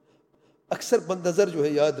اکثر بد نظر جو ہے،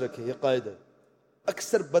 یاد رکھیں یہ قاعدہ،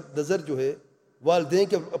 اکثر بد نظر جو ہے والدین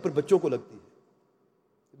کے اپنے بچوں کو لگتی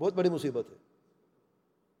ہے، بہت بڑی مصیبت ہے۔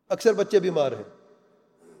 اکثر بچے بیمار ہیں،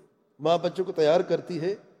 ماں بچوں کو تیار کرتی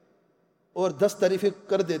ہے اور 10 تعریفیں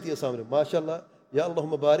کر دیتی ہے سامنے، ماشاء اللہ یا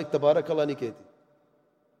اللہم بارک تبارک اللہ نہیں کہتی،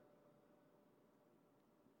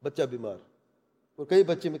 بچہ بیمار۔ اور کئی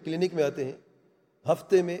بچے میں کلینک میں آتے ہیں،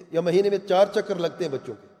 ہفتے میں یا مہینے میں 4 چکر لگتے ہیں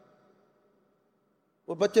بچوں کے،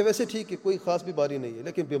 اور بچے ویسے ٹھیک ہے، کوئی خاص بیماری نہیں ہے،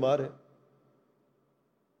 لیکن بیمار ہے۔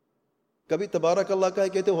 کبھی تبارک اللہ کا ہے،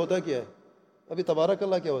 کہتے ہوتا کیا ہے؟ ابھی تبارک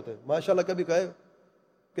اللہ کیا ہوتا ہے؟ ماشاء اللہ کبھی کہا ہے؟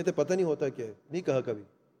 کہتے پتہ نہیں ہوتا کیا ہے، نہیں کہا کبھی۔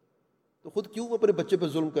 تو خود کیوں اپنے بچے پہ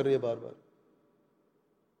ظلم کر رہے ہیں بار بار؟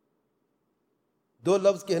 2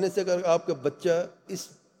 لفظ کہنے سے اگر آپ کا بچہ اس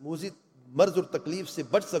موذی مرض اور تکلیف سے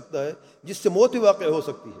بچ سکتا ہے جس سے موت بھی واقع ہو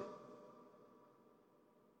سکتی ہے،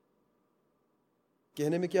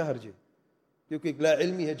 کہنے میں کیا حرج ہے؟ کیونکہ لا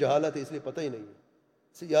علمی ہے، جہالت ہے، اس لیے پتہ ہی نہیں ہے۔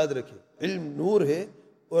 اسے یاد رکھیں، علم نور ہے،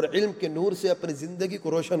 اور علم کے نور سے اپنی زندگی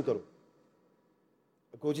کو روشن کرو۔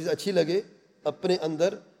 کوئی چیز اچھی لگے اپنے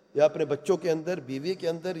اندر یا اپنے بچوں کے اندر، بیوی کے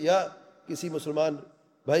اندر یا کسی مسلمان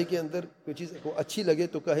بھائی کے اندر کوئی چیز کو اچھی لگے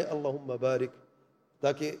تو کہے اللہم بارک،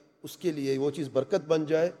 تاکہ اس کے لیے وہ چیز برکت بن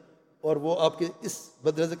جائے اور وہ آپ کے اس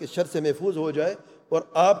بد نظر کے شر سے محفوظ ہو جائے، اور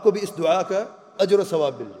آپ کو بھی اس دعا کا اجر و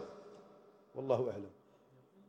ثواب مل جائے۔ واللہ اعلم۔